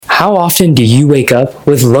How often do you wake up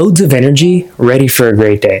with loads of energy, ready for a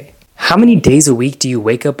great day? How many days a week do you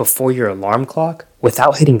wake up before your alarm clock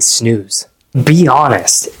without hitting snooze? Be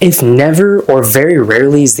honest. If never or very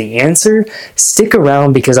rarely is the answer, stick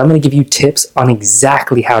around because I'm going to give you tips on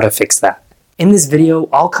exactly how to fix that. In this video,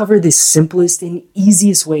 I'll cover the simplest and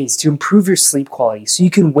easiest ways to improve your sleep quality so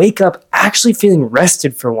you can wake up actually feeling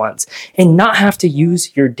rested for once and not have to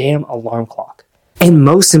use your damn alarm clock. And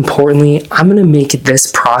most importantly, I'm going to make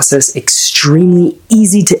this process extremely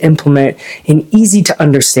easy to implement and easy to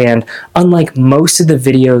understand, unlike most of the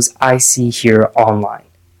videos I see here online.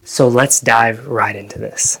 So let's dive right into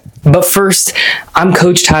this. But first, I'm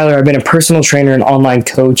Coach Tyler. I've been a personal trainer and online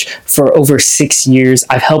coach for over 6 years.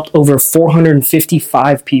 I've helped over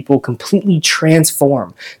 455 people completely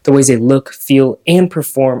transform the ways they look, feel, and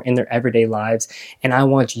perform in their everyday lives. And I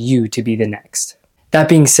want you to be the next. That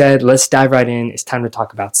being said, let's dive right in. It's time to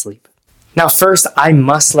talk about sleep. Now, first, I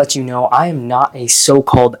must let you know I am not a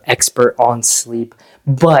so-called expert on sleep,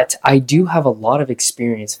 but I do have a lot of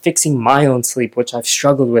experience fixing my own sleep, which I've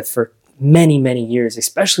struggled with for many, many years,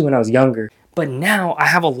 especially when I was younger. But now I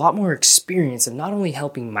have a lot more experience of not only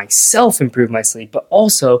helping myself improve my sleep, but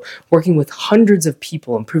also working with hundreds of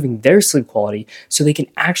people improving their sleep quality so they can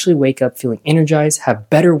actually wake up feeling energized, have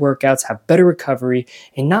better workouts, have better recovery,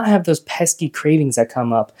 and not have those pesky cravings that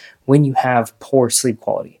come up when you have poor sleep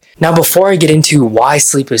quality. Now, before I get into why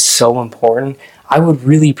sleep is so important, I would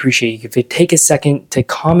really appreciate you if you take a second to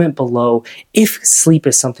comment below if sleep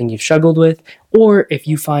is something you've struggled with or if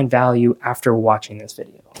you find value after watching this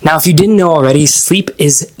video. Now, if you didn't know already, sleep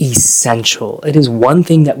is essential. It is one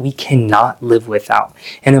thing that we cannot live without.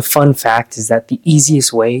 And a fun fact is that the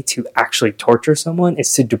easiest way to actually torture someone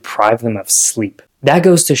is to deprive them of sleep. That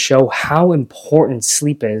goes to show how important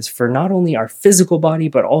sleep is for not only our physical body,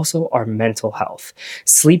 but also our mental health.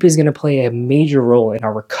 Sleep is going to play a major role in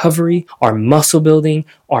our recovery, our muscle building,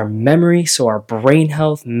 our memory, so our brain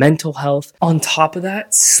health, mental health. On top of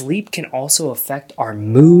that, sleep can also affect our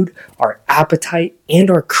mood, our appetite,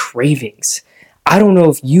 and our cravings. I don't know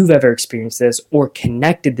if you've ever experienced this or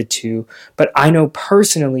connected the two, but I know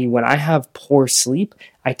personally when I have poor sleep,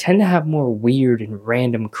 I tend to have more weird and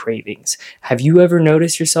random cravings. Have you ever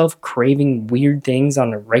noticed yourself craving weird things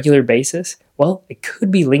on a regular basis? Well, it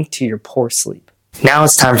could be linked to your poor sleep. Now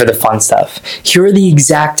it's time for the fun stuff. Here are the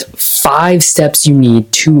exact 5 steps you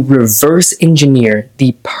need to reverse engineer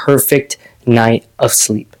the perfect night of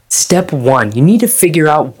sleep. Step 1, you need to figure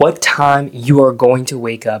out what time you are going to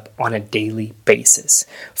wake up on a daily basis.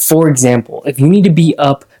 For example, if you need to be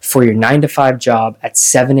up for your 9 to 5 job at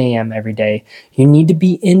 7 a.m. every day, you need to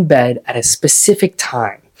be in bed at a specific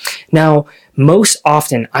time. Now, most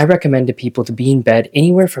often, I recommend to people to be in bed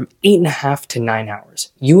anywhere from 8.5 to 9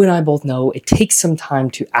 hours. You and I both know it takes some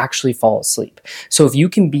time to actually fall asleep. So if you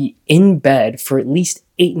can be in bed for at least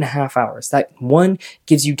 8.5 hours, that one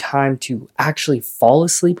gives you time to actually fall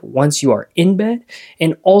asleep once you are in bed,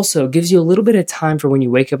 and also gives you a little bit of time for when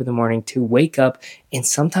you wake up in the morning to wake up, and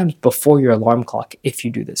sometimes before your alarm clock if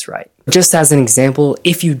you do this right. Just as an example,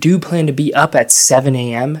 if you do plan to be up at 7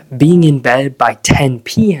 a.m., being in bed by 10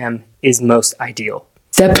 p.m. is most ideal.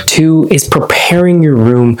 Step 2 is preparing your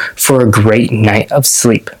room for a great night of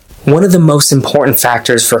sleep. One of the most important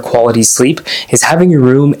factors for quality sleep is having your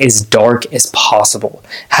room as dark as possible.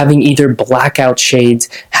 Having either blackout shades,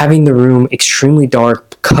 having the room extremely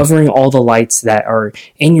dark, covering all the lights that are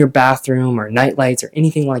in your bathroom or night lights or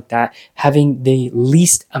anything like that, having the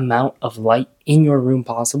least amount of light in your room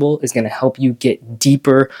possible is going to help you get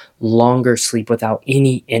deeper, longer sleep without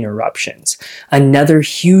any interruptions. Another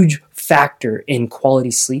huge factor in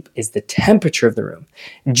quality sleep is the temperature of the room.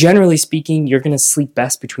 Generally speaking, you're going to sleep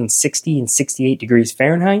best between 60 and 68 degrees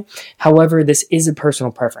Fahrenheit. However, this is a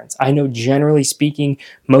personal preference. I know generally speaking,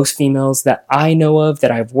 most females that I know of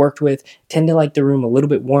that I've worked with tend to like the room a little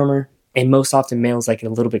bit warmer, and most often males like it a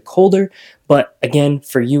little bit colder. But again,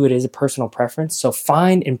 for you, it is a personal preference. So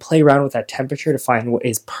find and play around with that temperature to find what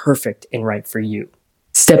is perfect and right for you.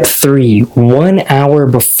 Step 3, 1 hour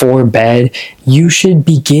before bed, you should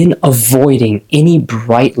begin avoiding any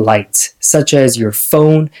bright lights, such as your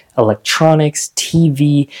phone, electronics,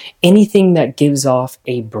 TV, anything that gives off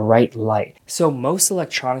a bright light. So most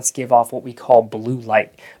electronics give off what we call blue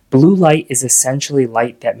light. Blue light is essentially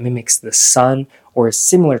light that mimics the sun or is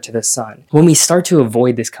similar to the sun. When we start to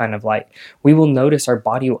avoid this kind of light, we will notice our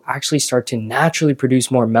body will actually start to naturally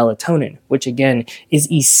produce more melatonin, which again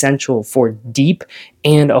is essential for deep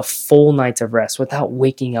and a full night of rest without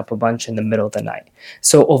waking up a bunch in the middle of the night.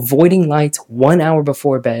 So avoiding lights 1 hour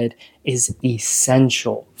before bed is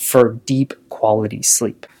essential for deep quality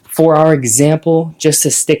sleep. For our example, just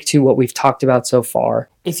to stick to what we've talked about so far,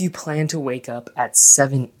 if you plan to wake up at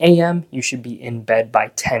 7 a.m., you should be in bed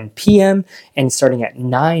by 10 p.m. And starting at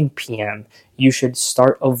 9 p.m., you should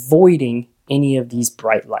start avoiding any of these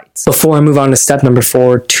bright lights. Before I move on to step number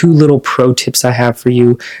 4, 2 little pro tips I have for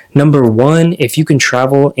you. Number 1, if you can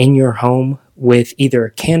travel in your home with either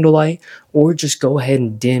a candlelight or just go ahead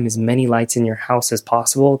and dim as many lights in your house as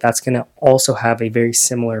possible, that's going to also have a very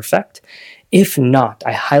similar effect. If not,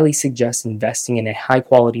 I highly suggest investing in a high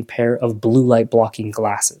quality pair of blue light blocking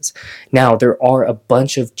glasses. Now, there are a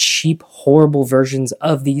bunch of cheap, horrible versions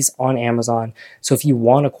of these on Amazon. So if you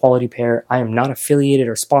want a quality pair, I am not affiliated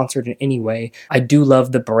or sponsored in any way. I do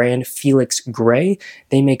love the brand Felix Gray.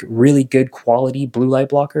 They make really good quality blue light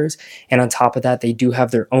blockers. And on top of that, they do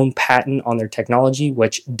have their own patent on their technology,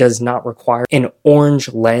 which does not require an orange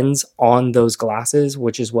lens on those glasses,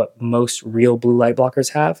 which is what most real blue light blockers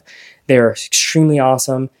have. They're extremely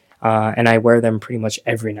awesome, and I wear them pretty much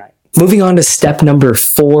every night. Moving on to step number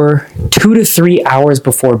 4, 2 to 3 hours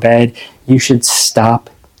before bed, you should stop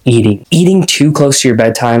eating. Eating too close to your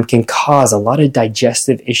bedtime can cause a lot of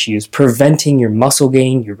digestive issues, preventing your muscle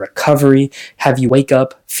gain, your recovery, have you wake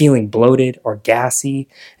up feeling bloated or gassy.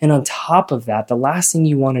 And on top of that, the last thing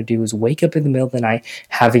you want to do is wake up in the middle of the night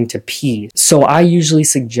having to pee. So I usually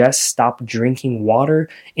suggest stop drinking water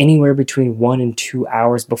anywhere between 1 and 2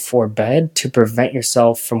 hours before bed to prevent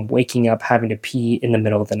yourself from waking up having to pee in the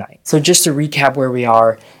middle of the night. So just to recap where we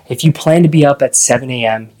are, if you plan to be up at 7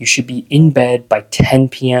 a.m., you should be in bed by 10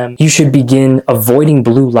 p.m. You should begin avoiding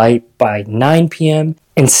blue light by 9 p.m.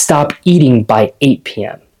 and stop eating by 8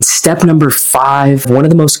 p.m. Step number 5, one of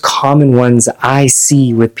the most common ones I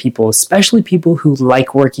see with people, especially people who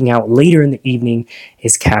like working out later in the evening,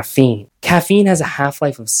 is caffeine. Caffeine has a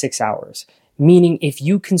half-life of 6 hours, meaning if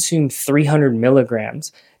you consume 300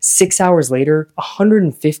 milligrams, 6 hours later,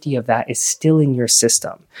 150 of that is still in your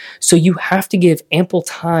system. So you have to give ample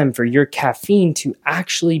time for your caffeine to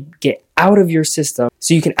actually get out of your system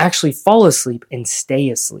so you can actually fall asleep and stay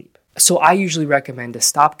asleep. So I usually recommend to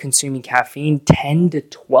stop consuming caffeine 10 to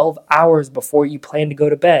 12 hours before you plan to go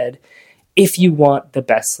to bed if you want the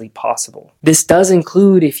best sleep possible. This does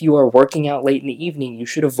include if you are working out late in the evening, you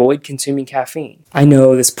should avoid consuming caffeine. I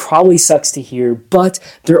know this probably sucks to hear, but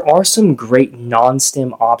there are some great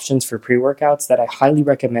non-stim options for pre-workouts that I highly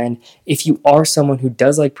recommend if you are someone who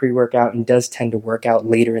does like pre-workout and does tend to work out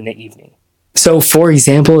later in the evening. So for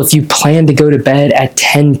example, if you plan to go to bed at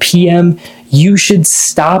 10 p.m., you should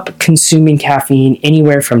stop consuming caffeine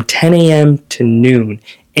anywhere from 10 a.m. to noon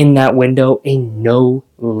in that window and no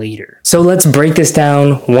later. So let's break this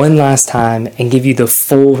down one last time and give you the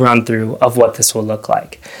full run through of what this will look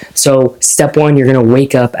like. So step 1, you're going to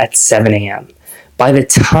wake up at 7 a.m. By the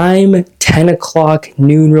time 10 o'clock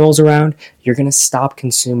noon rolls around, you're going to stop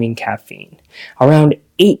consuming caffeine. Around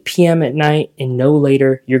 8 p.m. at night and no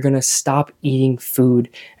later, you're going to stop eating food,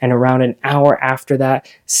 and around an hour after that,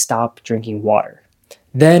 stop drinking water.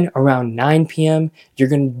 Then around 9 p.m., you're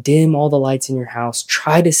going to dim all the lights in your house,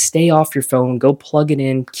 try to stay off your phone, go plug it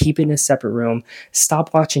in, keep it in a separate room,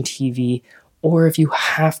 stop watching TV, or if you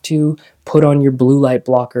have to, put on your blue light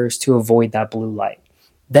blockers to avoid that blue light.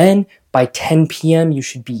 Then by 10 p.m., you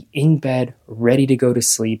should be in bed, ready to go to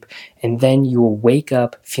sleep, and then you will wake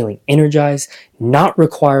up feeling energized, not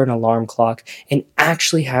require an alarm clock, and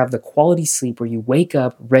actually have the quality sleep where you wake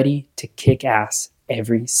up ready to kick ass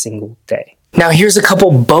every single day. Now, here's a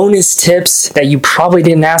couple bonus tips that you probably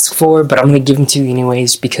didn't ask for, but I'm going to give them to you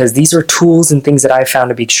anyways because these are tools and things that I found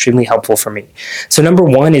to be extremely helpful for me. So number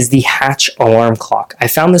 1 is the Hatch alarm clock. I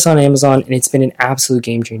found this on Amazon and it's been an absolute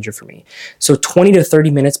game changer for me. So 20 to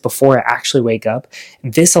 30 minutes before I actually wake up,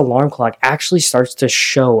 this alarm clock actually starts to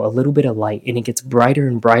show a little bit of light and it gets brighter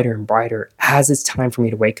and brighter and brighter as it's time for me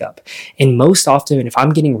to wake up. And most often, if I'm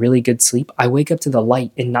getting really good sleep, I wake up to the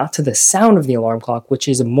light and not to the sound of the alarm clock, which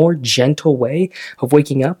is a more gentle way of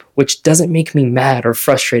waking up, which doesn't make me mad or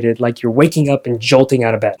frustrated like you're waking up and jolting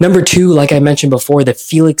out of bed. Number 2, like I mentioned before, the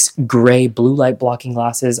Felix Gray blue light blocking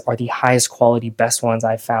glasses are the highest quality, best ones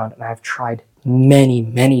I've found, and I've tried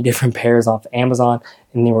many different pairs off Amazon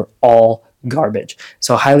and they were all garbage.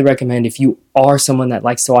 So I highly recommend if you are someone that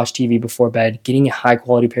likes to watch TV before bed, getting a high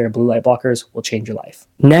quality pair of blue light blockers will change your life.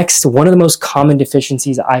 Next, one of the most common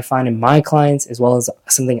deficiencies I find in my clients, as well as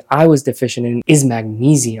something I was deficient in, is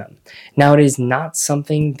magnesium. Now, it is not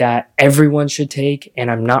something that everyone should take,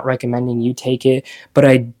 and I'm not recommending you take it, but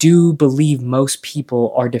I do believe most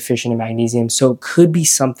people are deficient in magnesium, so it could be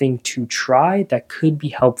something to try that could be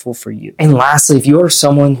helpful for you. And lastly, if you are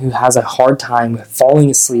someone who has a hard time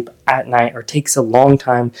falling asleep at night or takes a long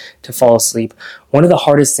time to fall asleep, one of the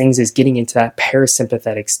hardest things is getting into that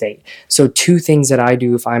parasympathetic state. So 2 things that I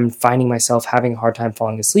do if I'm finding myself having a hard time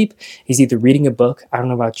falling asleep is either reading a book. I don't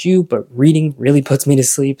know about you, but reading really puts me to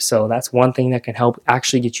sleep. So that's one thing that can help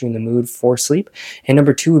actually get you in the mood for sleep. And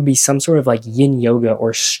number 2 would be some sort of like yin yoga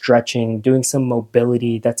or stretching, doing some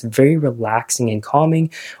mobility that's very relaxing and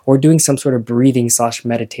calming, or doing some sort of breathing /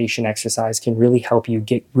 meditation exercise can really help you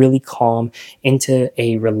get really calm into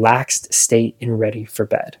a relaxed state and ready for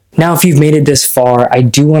bed. Now, if you've made it this far, I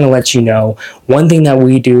do want to let you know, one thing that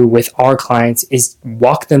we do with our clients is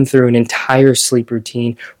walk them through an entire sleep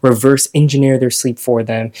routine, reverse engineer their sleep for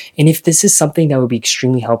them. And if this is something that would be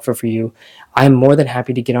extremely helpful for you, I'm more than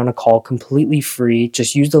happy to get on a call completely free.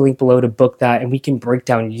 Just use the link below to book that, and we can break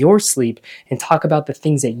down your sleep and talk about the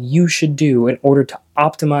things that you should do in order to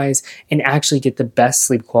optimize and actually get the best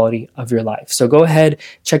sleep quality of your life. So go ahead,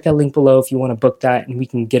 check that link below if you want to book that, and we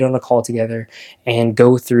can get on a call together and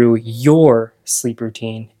go through your sleep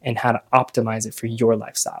routine and how to optimize it for your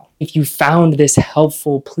lifestyle. If you found this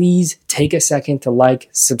helpful, please take a second to like,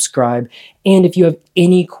 subscribe, and if you have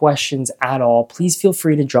any questions at all, please feel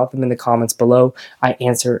free to drop them in the comments below. I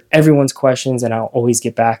answer everyone's questions, and I'll always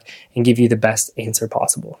get back and give you the best answer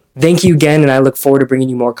possible. Thank you again, and I look forward to bringing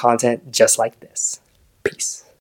you more content just like this. Peace.